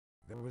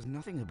There was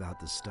nothing about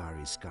the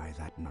starry sky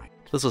that night.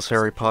 This is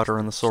Harry Potter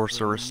and the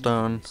Sorcerer's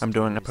Stone. I'm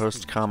doing a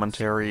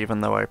post-commentary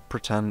even though I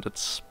pretend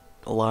it's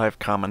a live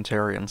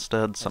commentary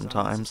instead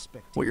sometimes.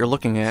 What you're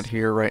looking at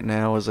here right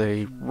now is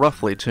a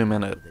roughly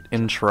 2-minute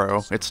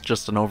intro. It's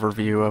just an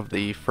overview of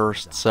the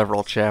first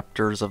several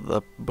chapters of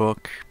the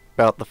book,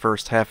 about the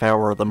first half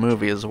hour of the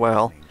movie as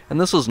well. And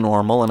this is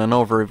normal. In an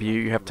overview,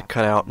 you have to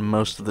cut out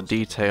most of the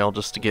detail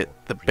just to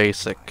get the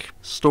basic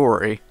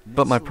story.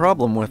 But my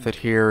problem with it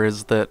here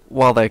is that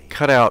while they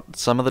cut out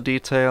some of the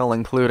detail,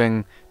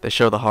 including they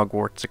show the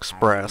Hogwarts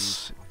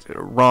Express,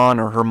 Ron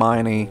or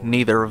Hermione,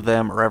 neither of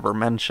them are ever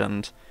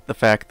mentioned. The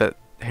fact that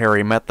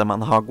Harry met them on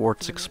the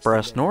Hogwarts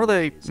Express, nor are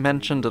they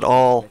mentioned at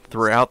all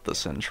throughout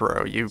this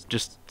intro. You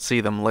just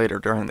see them later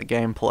during the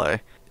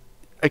gameplay.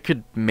 I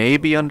could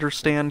maybe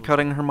understand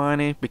cutting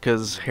Hermione,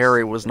 because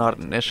Harry was not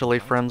initially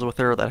friends with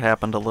her. That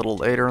happened a little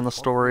later in the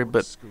story,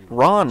 but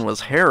Ron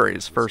was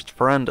Harry's first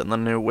friend in the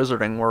new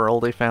wizarding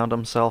world he found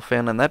himself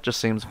in, and that just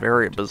seems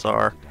very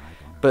bizarre.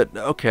 But,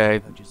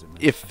 okay,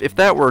 if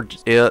that were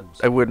it,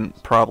 I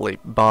wouldn't probably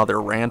bother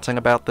ranting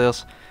about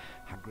this,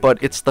 but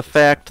it's the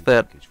fact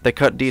that they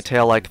cut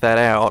detail like that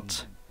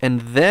out, and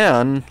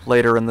then,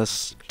 later in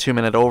this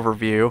 2-minute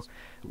overview,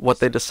 what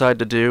they decide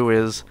to do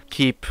is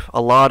keep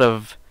a lot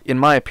of, in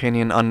my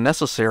opinion,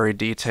 unnecessary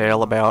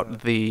detail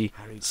about the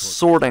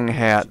sorting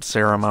hat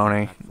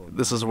ceremony.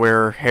 This is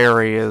where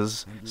Harry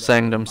is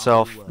saying to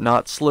himself,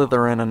 not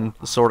Slytherin, and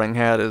the sorting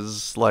hat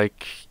is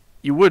like,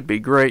 you would be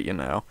great, you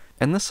know.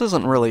 And this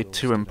isn't really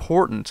too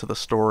important to the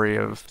story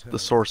of the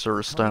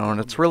Sorcerer's Stone.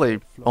 It's really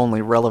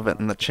only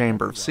relevant in the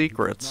Chamber of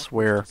Secrets,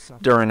 where,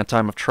 during a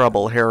time of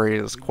trouble, Harry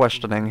is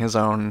questioning his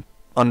own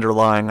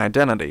underlying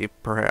identity,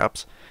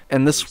 perhaps.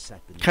 And this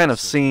kind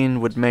of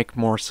scene would make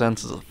more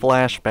sense as a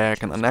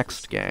flashback in the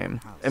next game.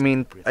 I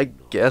mean, I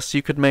guess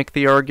you could make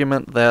the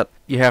argument that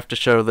you have to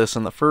show this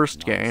in the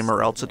first game,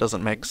 or else it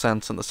doesn't make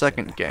sense in the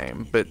second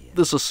game, but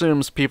this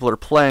assumes people are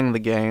playing the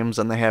games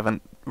and they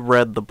haven't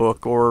read the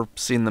book or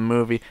seen the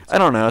movie. I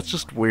don't know, it's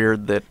just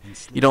weird that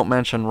you don't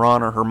mention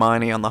Ron or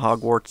Hermione on the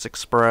Hogwarts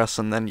Express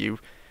and then you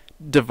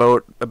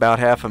devote about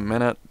half a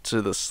minute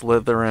to the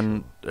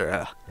Slytherin,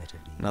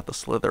 not the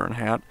Slytherin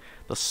hat,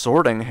 the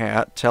sorting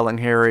hat, telling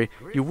Harry,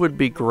 you would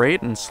be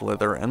great in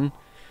Slytherin.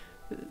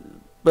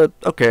 But,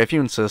 okay, if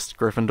you insist,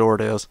 Gryffindor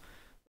it is.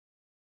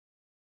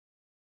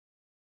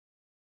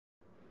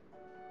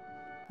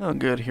 Oh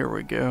good, here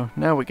we go.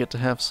 Now we get to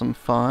have some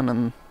fun,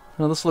 and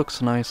you know, this looks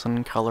nice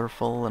and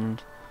colorful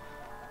and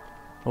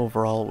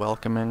overall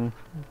welcoming.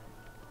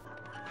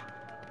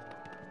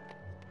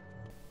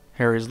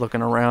 Harry's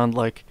looking around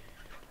like,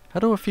 how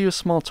do a few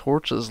small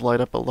torches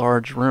light up a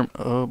large room?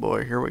 Oh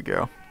boy, here we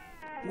go.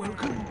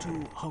 Welcome to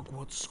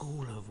Hogwarts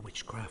School of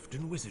Witchcraft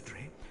and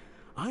Wizardry.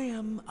 I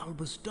am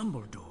Albus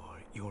Dumbledore,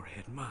 your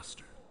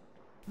headmaster.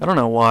 I don't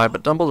know why,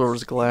 but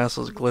Dumbledore's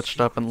glasses glitched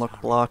up and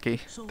look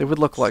blocky. They would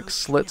look like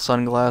slit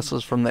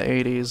sunglasses from the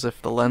 80s if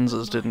the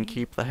lenses didn't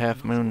keep the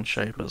half-moon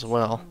shape as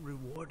well.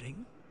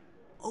 Rewarding.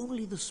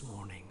 Only this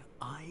morning,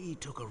 I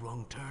took a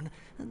wrong turn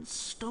and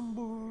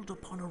stumbled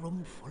upon a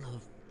room full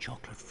of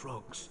chocolate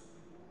frogs.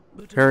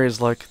 Harry's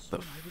like,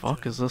 the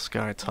fuck is this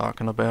guy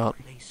talking about?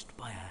 Placed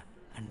by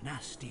a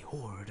nasty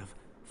horde of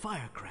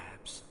fire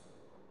crabs.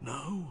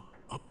 Now,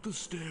 up the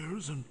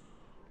stairs and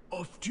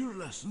off to your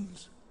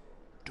lessons.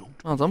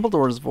 Oh,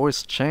 Dumbledore's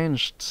voice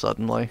changed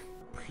suddenly.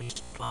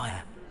 Placed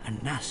by a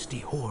nasty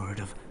horde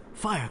of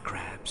fire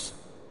crabs.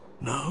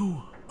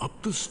 Now,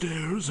 up the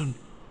stairs and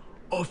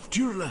off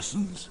to your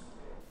lessons.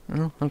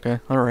 Oh, okay,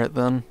 alright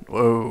then.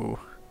 Whoa.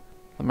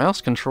 The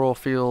mouse control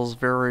feels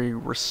very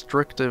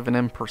restrictive and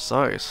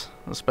imprecise,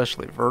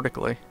 especially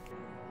vertically.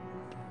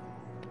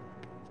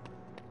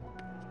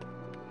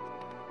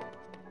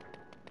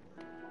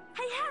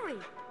 Hey Harry,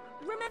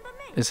 remember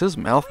me? Is his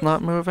mouth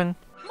not moving?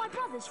 My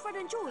brothers Fred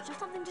and George have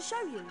something to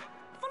show you.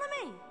 Follow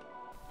me.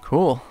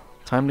 Cool.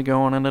 Time to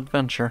go on an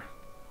adventure.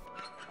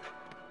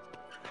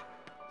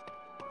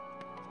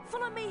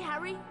 Follow me,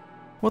 Harry.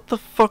 What the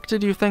fuck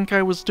did you think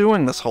I was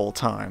doing this whole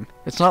time?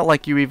 It's not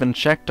like you even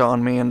checked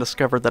on me and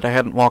discovered that I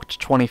hadn't walked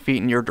 20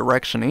 feet in your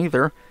direction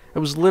either. I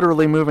was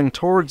literally moving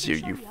towards you,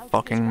 you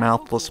fucking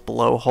mouthless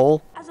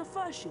blowhole. As a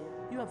first year,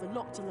 you have a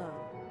lot to learn.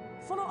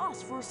 Follow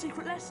us for a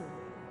secret lesson.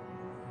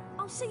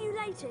 I'll see you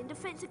later in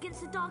Defense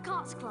Against the Dark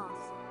Arts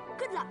class.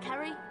 Good luck,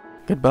 Harry.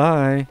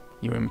 Goodbye,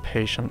 you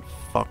impatient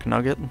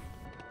fucknugget.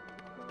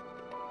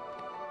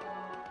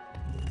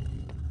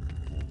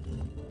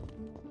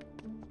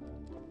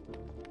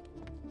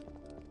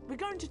 We're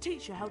going to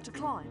teach you how to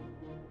climb.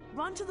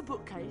 Run to the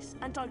bookcase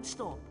and don't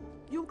stop.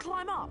 You'll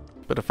climb up.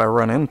 But if I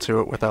run into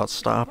it without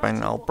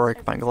stopping, I'll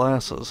break my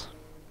glasses.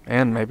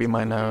 And maybe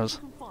my nose.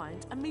 You can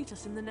find and meet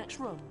us in the next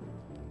room.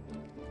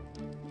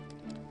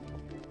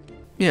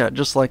 Yeah,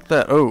 just like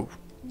that. Oh.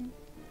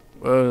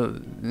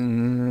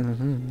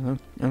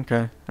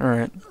 Okay,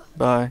 alright.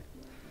 Bye.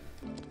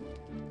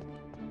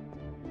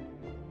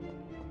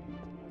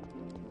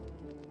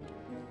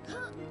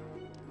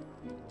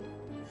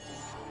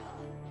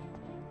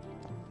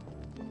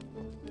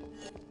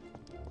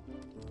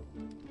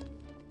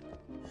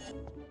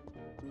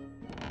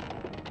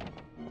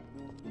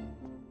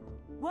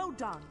 Well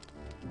done.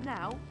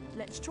 Now,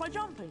 let's try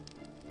jumping.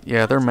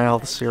 Yeah, their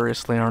mouths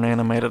seriously aren't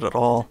animated at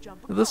all.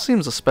 This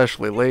seems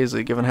especially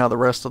lazy given how the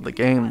rest of the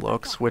game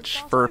looks,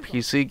 which for a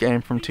PC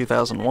game from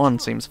 2001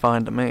 seems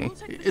fine to me.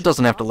 It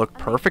doesn't have to look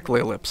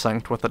perfectly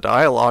lip-synced with the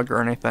dialogue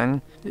or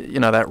anything. You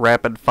know, that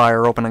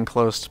rapid-fire open and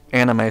closed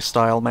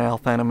anime-style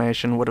mouth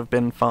animation would have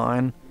been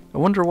fine. I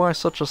wonder why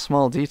such a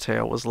small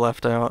detail was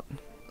left out.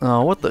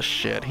 Oh, what the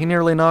shit, he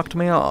nearly knocked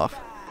me off.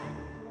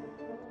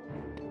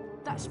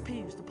 That's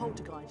Peeves the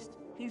poltergeist.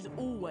 He's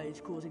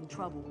always causing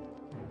trouble.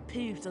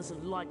 Peeves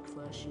doesn't like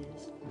first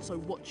years, so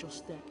watch your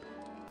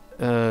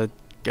step.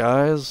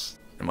 Guys?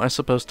 Am I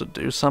supposed to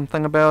do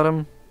something about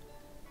him?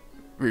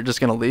 Or you're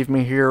just gonna leave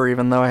me here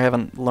even though I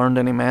haven't learned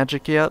any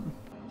magic yet?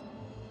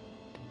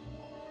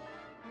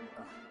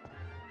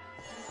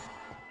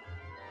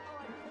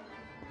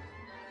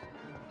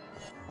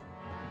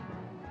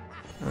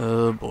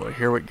 Oh boy,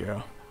 here we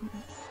go.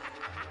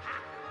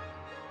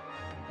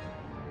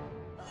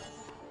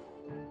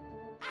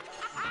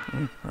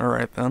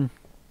 Alright then.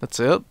 That's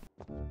it?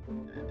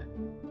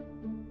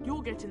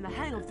 You're getting the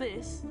hang of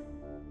this.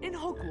 In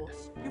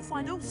Hogwarts, you'll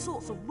find all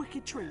sorts of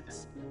wicked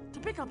treats. To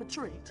pick up a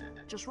treat,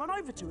 just run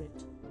over to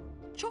it.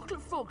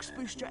 Chocolate frogs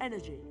boost your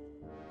energy.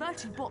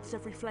 30 bots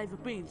every flavour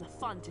beans are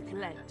fun to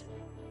collect.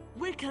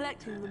 We're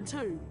collecting them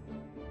too.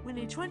 We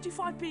need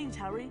 25 beans,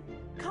 Harry.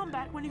 Come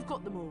back when you've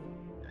got them all.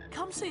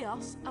 Come see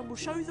us and we'll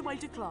show you the way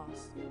to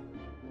class.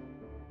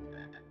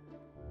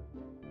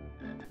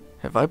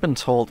 Have I been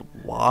told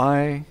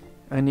why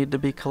I need to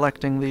be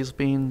collecting these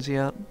beans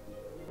yet?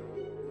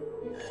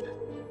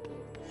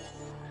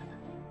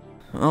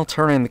 Well,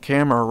 turning the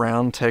camera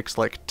around takes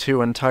like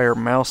 2 entire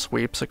mouse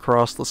sweeps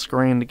across the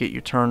screen to get you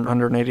turned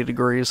 180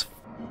 degrees.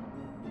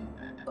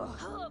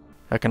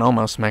 I can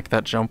almost make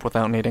that jump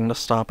without needing to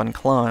stop and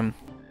climb.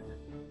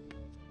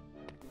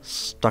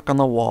 Stuck on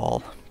the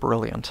wall.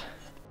 Brilliant.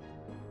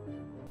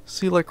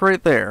 See, like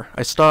right there,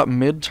 I stop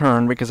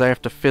mid-turn because I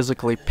have to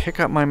physically pick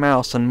up my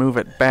mouse and move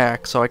it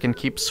back so I can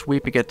keep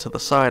sweeping it to the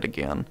side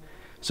again.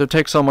 So it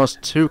takes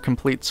almost 2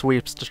 complete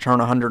sweeps to turn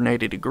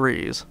 180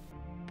 degrees.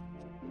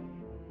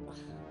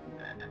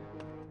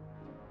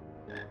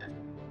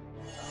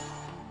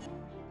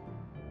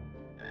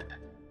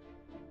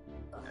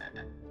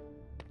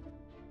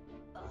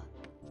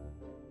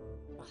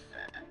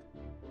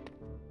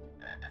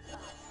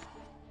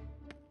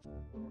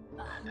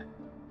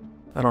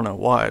 I don't know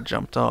why I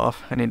jumped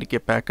off. I need to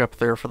get back up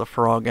there for the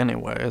frog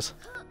anyways.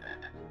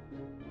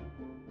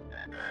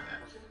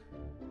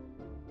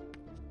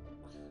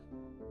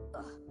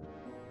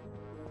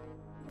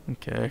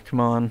 Okay,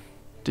 come on.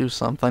 Do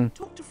something.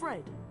 Talk to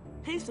Fred.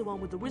 He's the one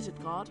with the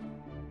wizard card.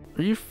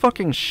 Are you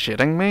fucking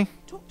shitting me?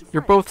 Talk to Fred.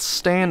 You're both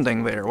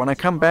standing there. When I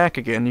come back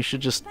again, you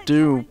should just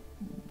do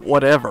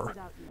whatever.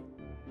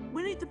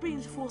 We need the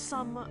beans for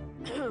some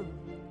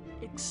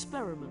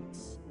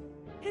experiments.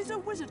 Here's a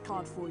wizard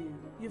card for you.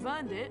 You've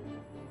earned it.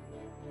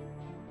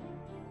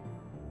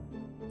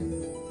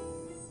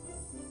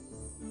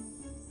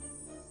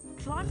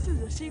 Climb through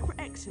the secret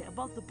exit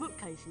above the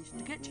bookcases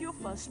to get to your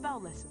first spell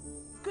lesson.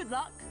 Good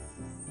luck.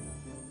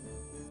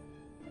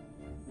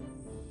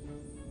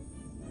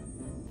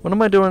 What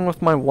am I doing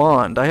with my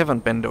wand? I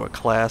haven't been to a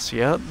class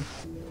yet.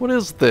 What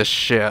is this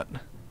shit?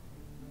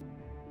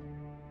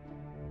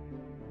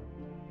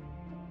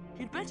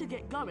 You'd better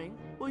get going,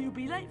 or you'll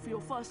be late for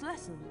your first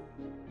lesson.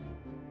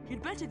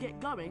 You'd better get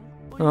going.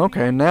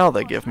 Okay, now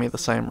they give me the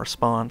same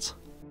response.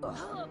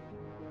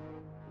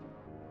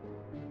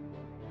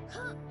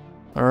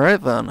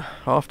 Alright then,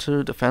 off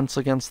to Defense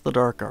Against the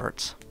Dark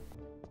Arts.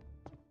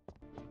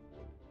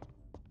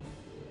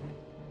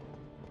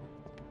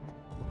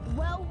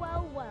 Well,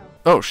 well, well.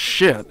 Oh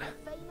shit!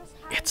 Famous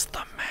Harry- It's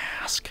the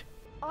mask!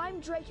 I'm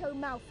Draco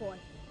Malfoy,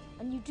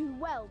 and you do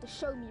well to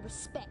show me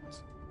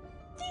respect.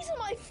 These are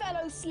my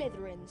fellow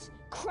Slytherins,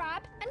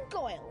 Crabbe and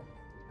Goyle.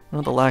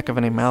 Well, the lack of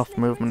any mouth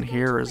movement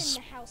here is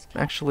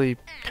actually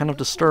kind of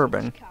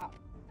disturbing.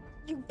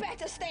 You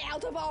better stay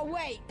out of our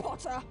way,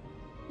 Potter.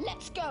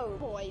 Let's go,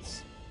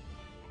 boys.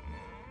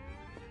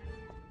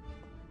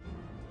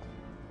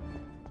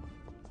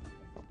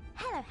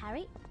 Hello,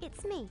 Harry.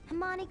 It's me,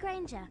 Hermione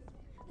Granger.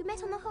 We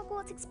met on the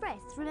Hogwarts Express,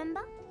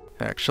 remember?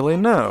 Actually,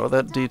 no,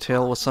 that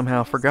detail was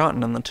somehow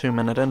forgotten in the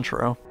 2-minute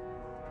intro.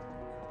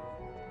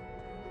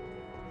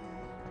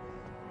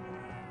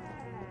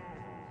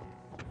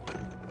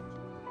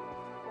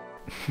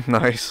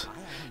 Nice.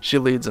 She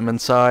leads him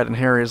inside, and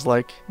Harry's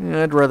like,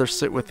 I'd rather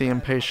sit with the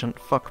impatient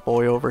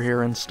fuckboy over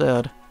here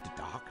instead.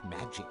 Dark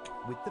magic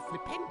with the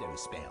Flipendo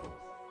spell.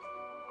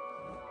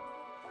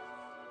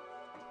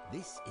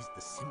 This is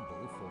the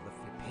symbol for the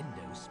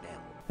Flipendo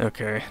spell.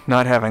 Okay,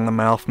 not having the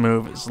mouth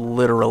move is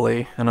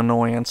literally an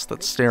annoyance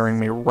that's staring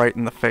me right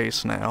in the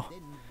face now.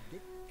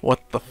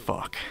 What the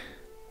fuck?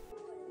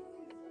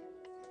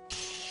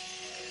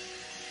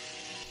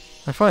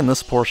 I find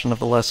this portion of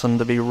the lesson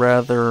to be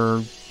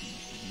rather...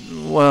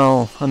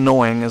 well,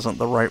 annoying isn't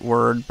the right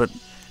word, but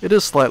it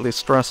is slightly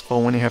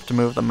stressful when you have to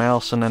move the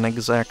mouse in an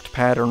exact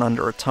pattern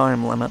under a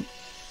time limit.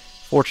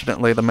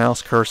 Fortunately, the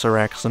mouse cursor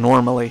acts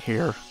normally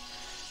here,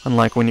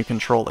 unlike when you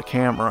control the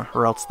camera,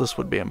 or else this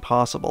would be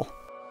impossible.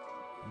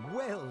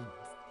 Well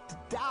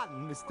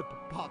done, Mr.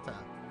 Potter.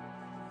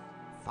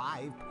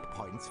 5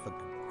 points for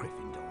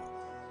Gryffindor.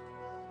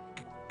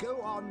 Go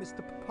on,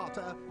 Mr.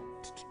 Potter.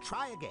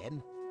 Try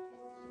again.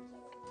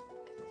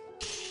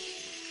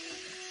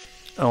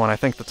 Oh, and I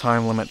think the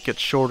time limit gets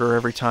shorter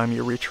every time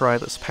you retry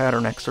this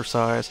pattern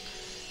exercise,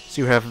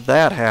 so you have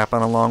that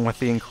happen along with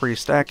the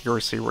increased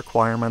accuracy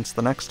requirements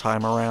the next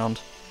time around.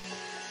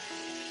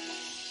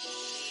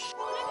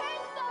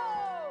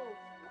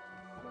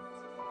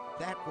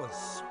 That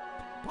was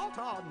spot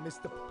on,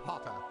 Mr.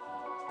 Potter.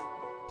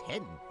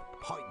 10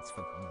 points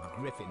for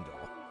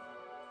Gryffindor.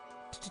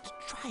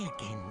 Try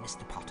again,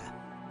 Mr. Potter.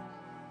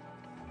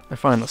 I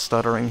find the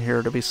stuttering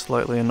here to be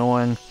slightly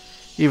annoying,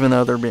 even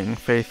though they're being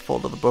faithful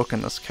to the book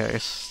in this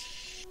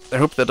case. I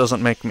hope that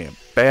doesn't make me a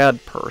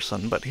bad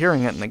person, but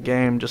hearing it in the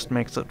game just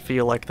makes it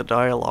feel like the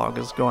dialogue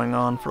is going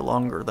on for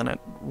longer than it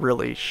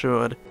really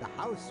should.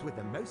 The house with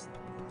the most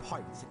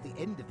points at the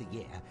end of the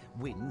year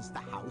wins the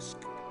house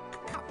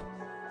cup.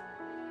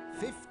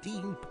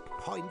 15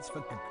 points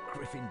for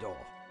Gryffindor.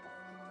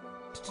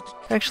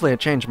 Actually, I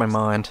changed my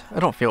mind. I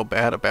don't feel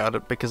bad about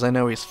it because I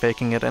know he's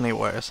faking it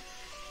anyways.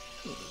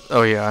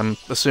 Oh yeah, I'm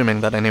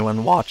assuming that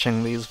anyone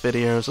watching these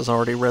videos has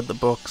already read the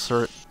books,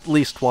 or at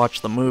least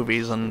watched the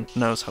movies and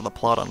knows how the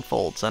plot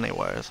unfolds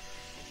anyways.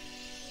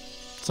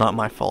 It's not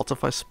my fault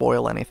if I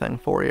spoil anything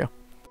for you.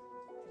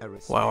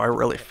 Wow, I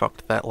really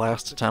fucked that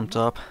last attempt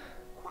up.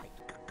 Quite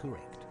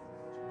correct.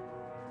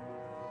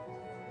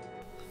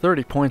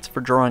 30 points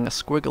for drawing a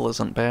squiggle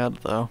isn't bad,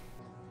 though.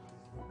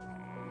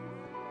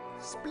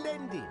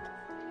 Splendid!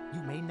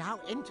 You may now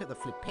enter the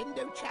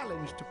Flipendo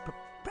challenge to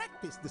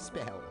practice the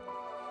spell.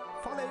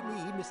 Follow me,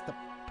 Mr.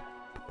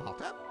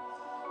 Potter.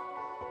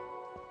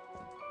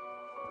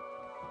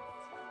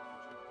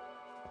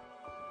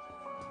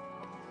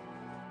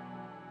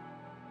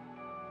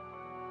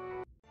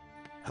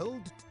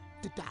 Hold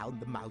down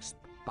the mouse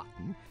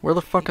button. Where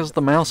the fuck is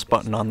the mouse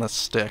button on this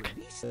stick?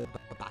 Release the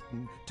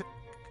button to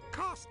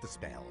cast the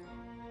spell.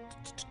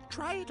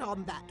 Try it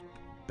on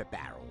that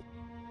barrel.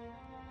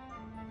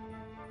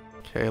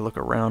 Okay, look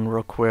around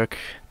real quick.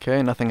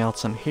 Okay, nothing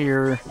else in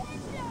here.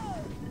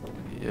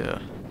 Yeah,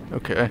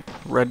 okay.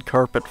 Red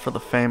carpet for the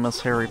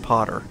famous Harry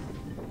Potter.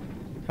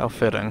 How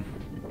fitting.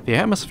 The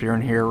atmosphere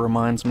in here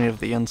reminds me of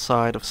the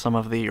inside of some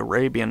of the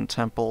Arabian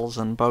temples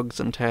and Bugs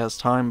and Taz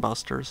Time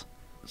Busters.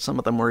 Some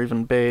of them were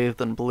even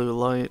bathed in blue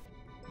light.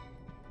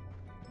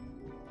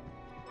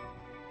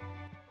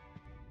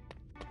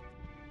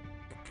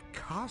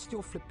 Cast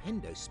your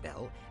Flipendo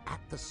spell at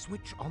the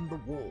switch on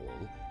the wall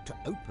to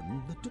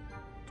open the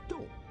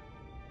door.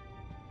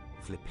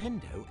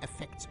 Flipendo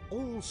affects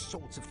all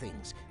sorts of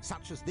things,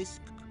 such as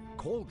this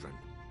cauldron.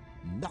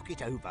 Knock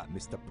it over,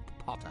 Mr.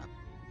 Potter.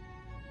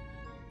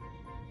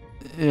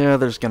 Yeah,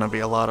 there's gonna be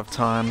a lot of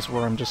times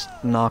where I'm just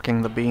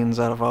knocking the beans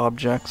out of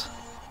objects.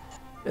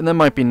 And that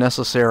might be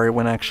necessary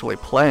when actually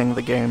playing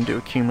the game to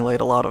accumulate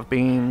a lot of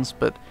beans,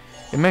 but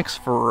it makes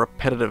for a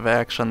repetitive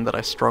action that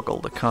I struggle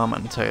to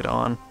commentate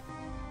on.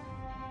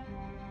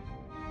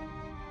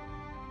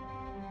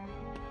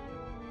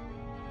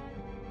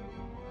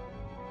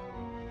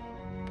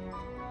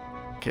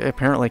 Okay,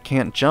 apparently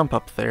can't jump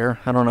up there.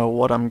 I don't know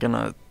what I'm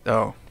gonna...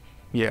 Oh,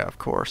 yeah, of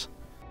course.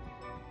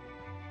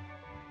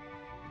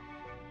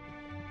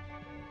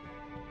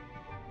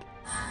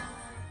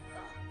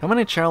 How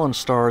many challenge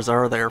stars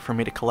are there for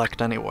me to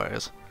collect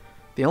anyways?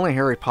 The only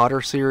Harry Potter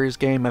series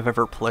game I've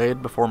ever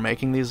played before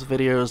making these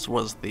videos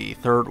was the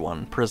third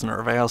one, Prisoner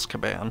of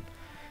Azkaban.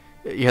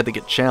 You had to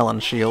get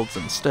challenge shields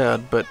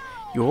instead, but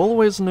you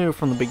always knew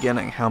from the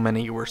beginning how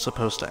many you were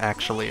supposed to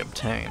actually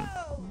obtain.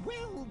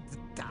 Well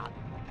done.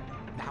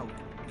 Now,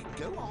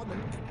 go on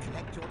and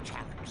collect your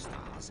challenge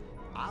stars.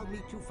 I'll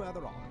meet you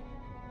further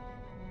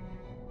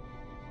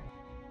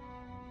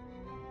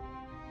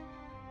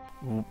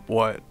on.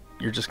 What?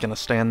 You're just gonna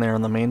stand there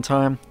in the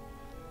meantime?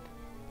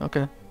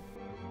 Okay.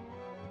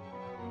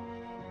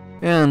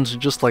 And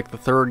just like the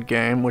third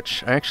game,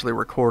 which I actually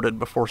recorded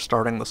before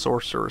starting the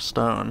Sorcerer's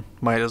Stone,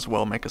 might as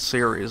well make a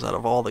series out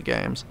of all the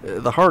games.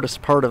 The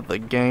hardest part of the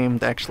game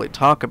to actually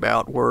talk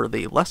about were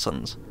the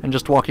lessons, and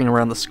just walking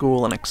around the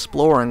school and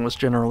exploring was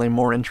generally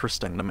more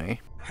interesting to me.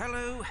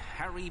 Hello,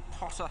 Harry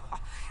Potter.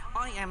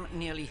 I am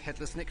Nearly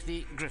Headless Nick,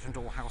 the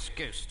Gryffindor House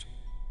Ghost.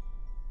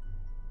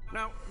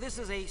 Now, this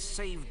is a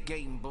save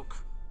game book.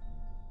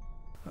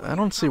 I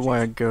don't see why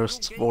a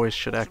ghost's voice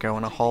should echo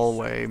in a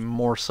hallway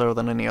more so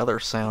than any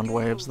other sound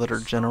waves that are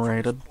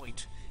generated.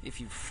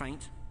 If you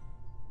faint.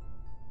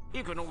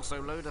 You can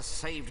also load a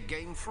saved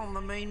game from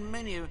the main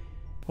menu.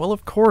 Well,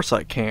 of course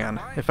I can.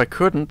 If I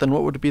couldn't, then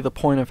what would be the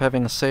point of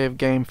having a save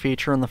game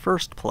feature in the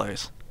first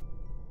place?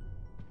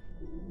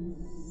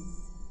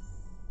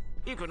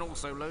 You can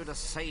also load a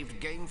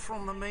saved game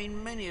from the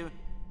main menu.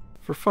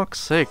 For fuck's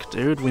sake,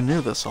 dude, we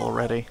knew this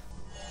already.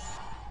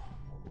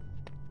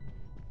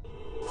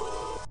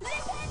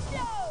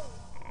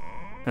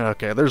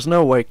 Okay, there's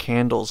no way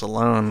candles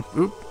alone...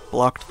 Oop,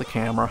 blocked the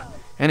camera.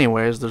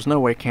 Anyways, there's no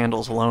way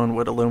candles alone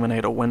would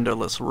illuminate a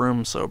windowless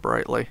room so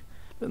brightly.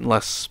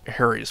 Unless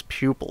Harry's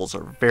pupils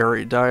are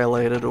very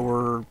dilated,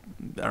 or,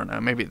 I don't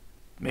know,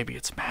 maybe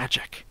it's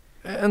magic.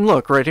 And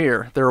look, right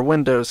here, there are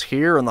windows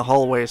here, and the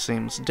hallway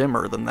seems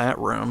dimmer than that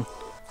room.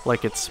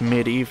 Like it's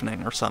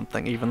mid-evening or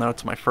something, even though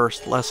it's my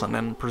first lesson,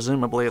 and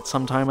presumably it's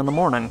sometime in the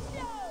morning.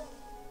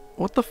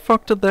 What the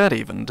fuck did that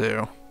even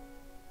do?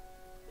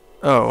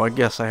 Oh, I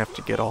guess I have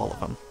to get all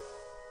of them.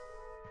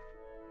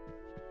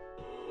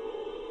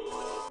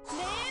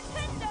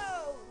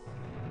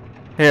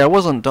 Hey, I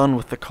wasn't done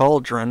with the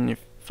cauldron, you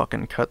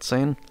fucking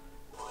cutscene.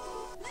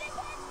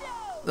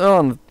 Oh,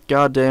 and the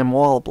goddamn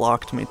wall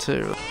blocked me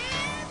too.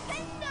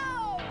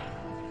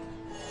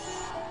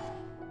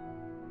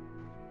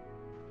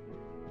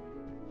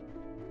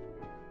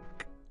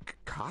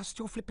 Cast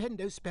your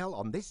Flipendo spell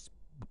on this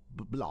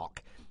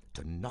block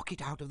to knock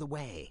it out of the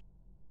way.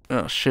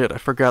 Oh shit, I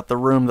forgot the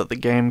room that the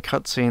game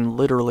cutscene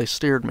literally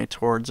steered me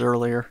towards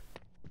earlier.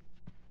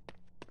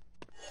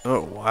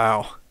 Oh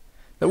wow.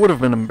 That would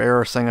have been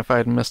embarrassing if I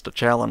had missed a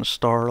challenge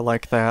star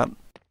like that.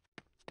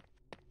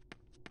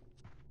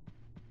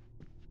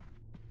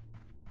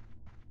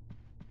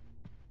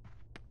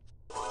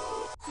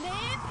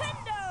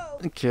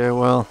 Okay,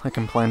 well, I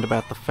complained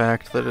about the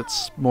fact that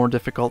it's more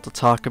difficult to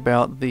talk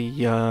about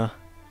the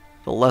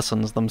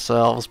lessons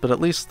themselves, but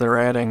at least they're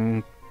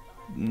adding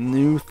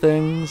new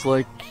things,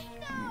 like...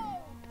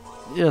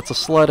 Yeah, it's a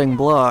sliding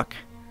block.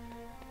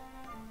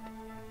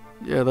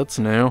 Yeah, that's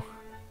new.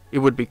 It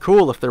would be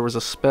cool if there was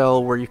a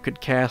spell where you could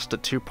cast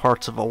at two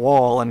parts of a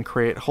wall and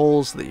create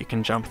holes that you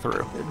can jump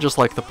through, just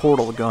like the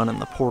portal gun in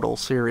the Portal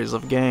series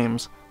of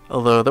games.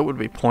 Although that would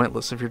be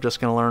pointless if you're just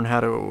going to learn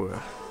how to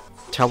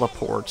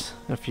teleport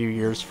a few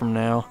years from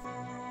now.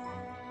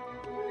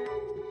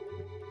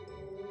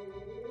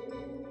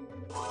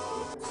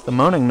 The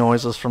moaning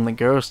noises from the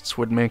ghosts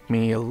would make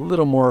me a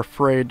little more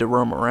afraid to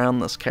roam around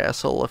this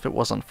castle if it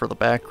wasn't for the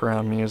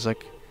background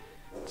music.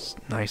 It's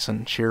nice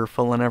and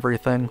cheerful and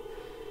everything.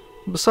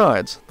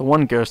 Besides, the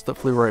one ghost that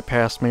flew right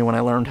past me when I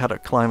learned how to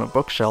climb a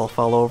bookshelf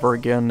all over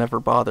again never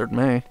bothered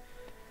me.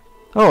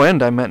 Oh,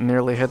 and I met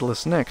Nearly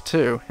Headless Nick,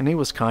 too, and he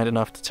was kind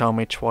enough to tell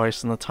me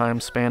twice in the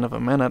time span of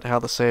a minute how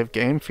the save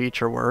game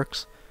feature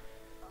works.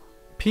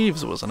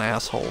 Peeves was an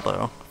asshole,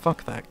 though.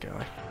 Fuck that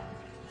guy.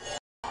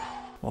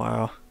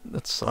 Wow,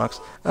 that sucks.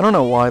 I don't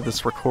know why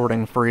this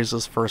recording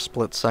freezes for a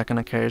split second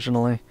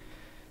occasionally.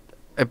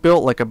 I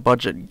built like a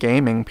budget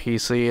gaming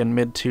PC in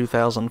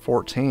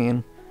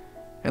mid-2014.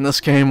 And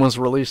this game was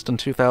released in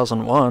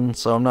 2001,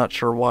 so I'm not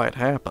sure why it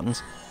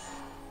happens.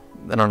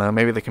 I don't know,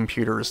 maybe the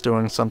computer is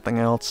doing something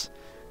else.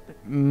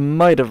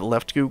 Might have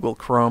left Google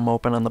Chrome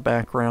open in the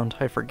background,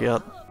 I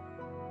forget.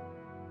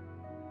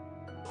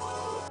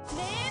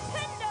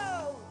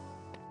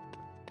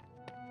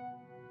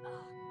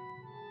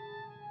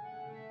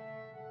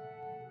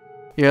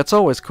 Yeah, it's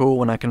always cool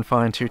when I can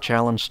find 2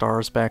 challenge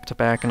stars back to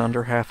back in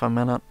under half a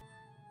minute.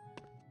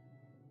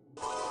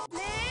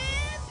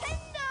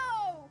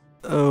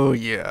 Oh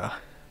yeah,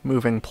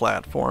 moving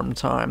platform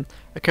time.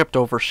 I kept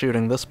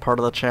overshooting this part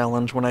of the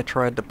challenge when I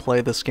tried to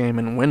play this game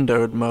in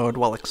windowed mode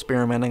while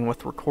experimenting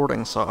with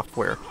recording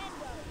software.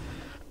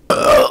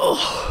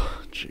 Ugh,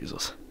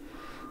 Jesus.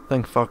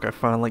 Thank fuck I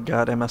finally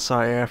got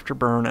MSI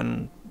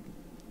Afterburn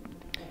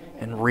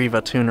and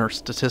Riva Tuner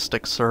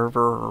Statistics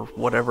Server or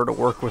whatever to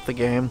work with the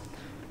game.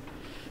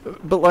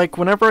 But like,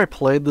 whenever I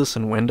played this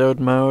in windowed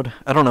mode,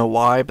 I don't know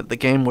why, but the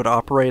game would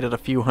operate at a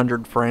few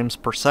hundred frames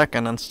per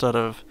second instead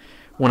of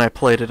when I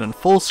played it in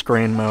full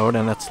screen mode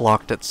and it's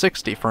locked at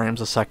 60 frames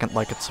a second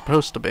like it's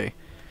supposed to be.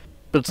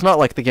 But it's not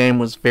like the game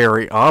was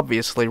very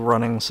obviously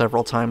running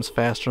several times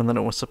faster than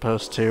it was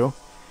supposed to.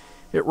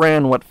 It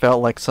ran what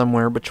felt like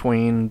somewhere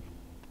between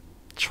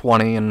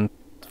 20 and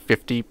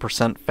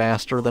 50%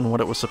 faster than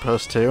what it was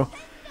supposed to.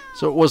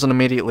 So it wasn't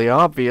immediately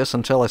obvious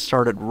until I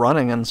started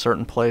running in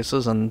certain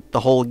places and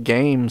the whole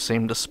game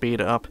seemed to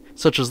speed up,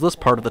 such as this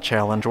part of the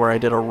challenge where I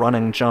did a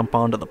running jump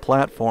onto the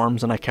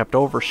platforms and I kept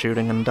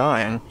overshooting and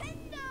dying.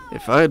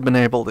 If I had been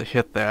able to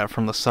hit that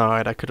from the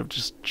side, I could have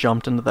just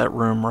jumped into that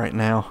room right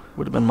now.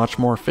 Would have been much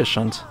more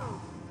efficient.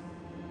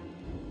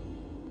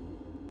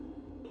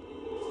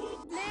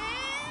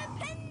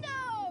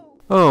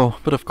 Oh,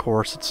 but of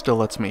course, it still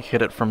lets me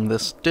hit it from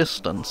this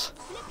distance.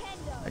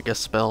 I guess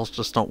spells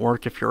just don't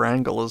work if your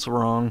angle is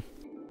wrong.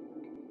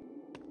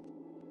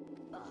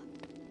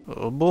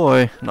 Oh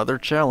boy, another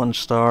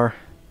challenge star.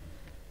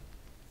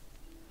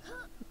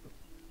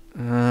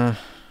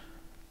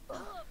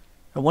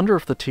 I wonder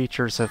if the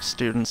teachers have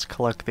students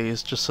collect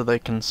these just so they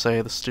can say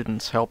the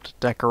students helped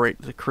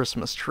decorate the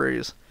Christmas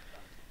trees.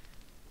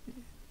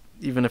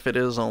 Even if it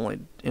is only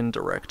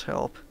indirect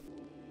help.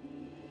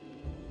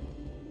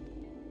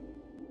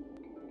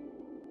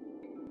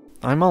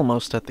 I'm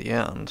almost at the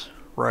end,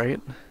 right?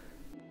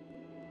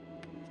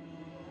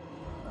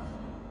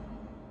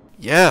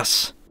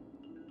 Yes!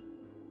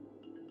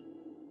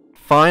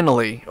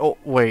 Finally! Oh,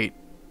 wait.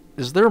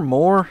 Is there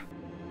more?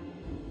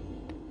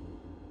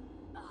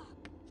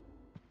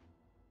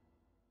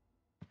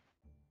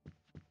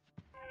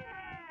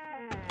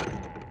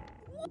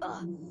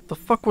 The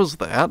fuck was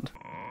that?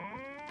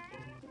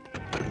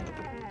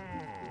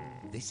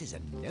 This is a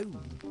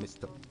gnome,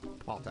 Mr.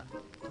 Potter.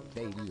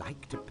 They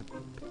like to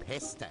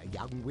pester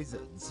young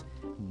wizards.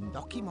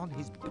 Knock him on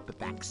his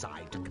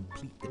backside to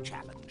complete the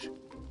challenge.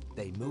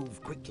 They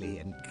move quickly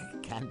and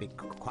can be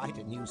quite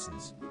a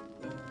nuisance.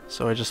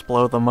 So I just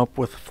blow them up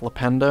with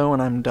Flipendo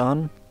and I'm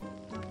done?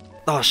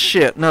 Oh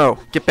shit, no!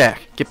 Get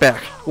back! Get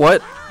back!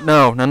 What?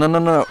 No, no, no, no,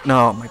 no,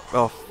 no, my,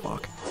 oh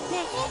fuck.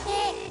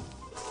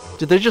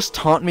 Did they just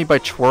taunt me by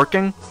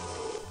twerking?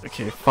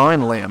 Okay,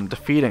 finally I'm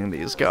defeating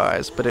these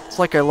guys, but it's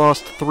like I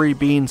lost 3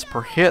 beans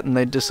per hit and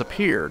they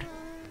disappeared.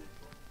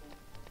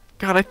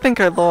 God, I think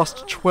I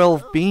lost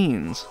 12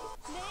 beans.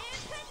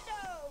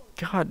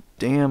 God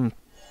damn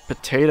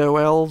potato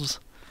elves.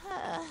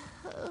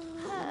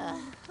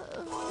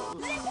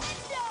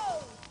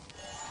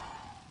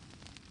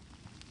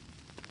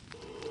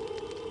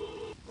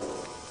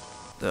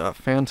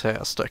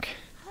 Fantastic.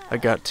 I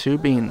got 2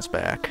 beans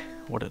back.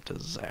 What a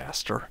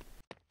disaster.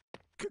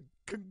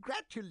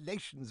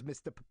 Congratulations,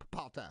 Mr.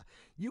 Potter.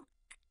 You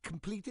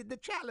completed the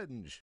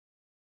challenge.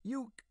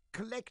 You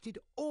collected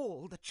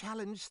all the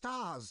challenge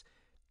stars.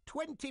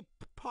 20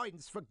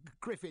 points for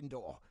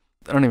Gryffindor.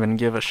 I don't even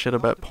give a shit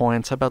about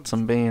points. How about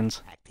some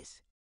beans?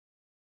 Practice.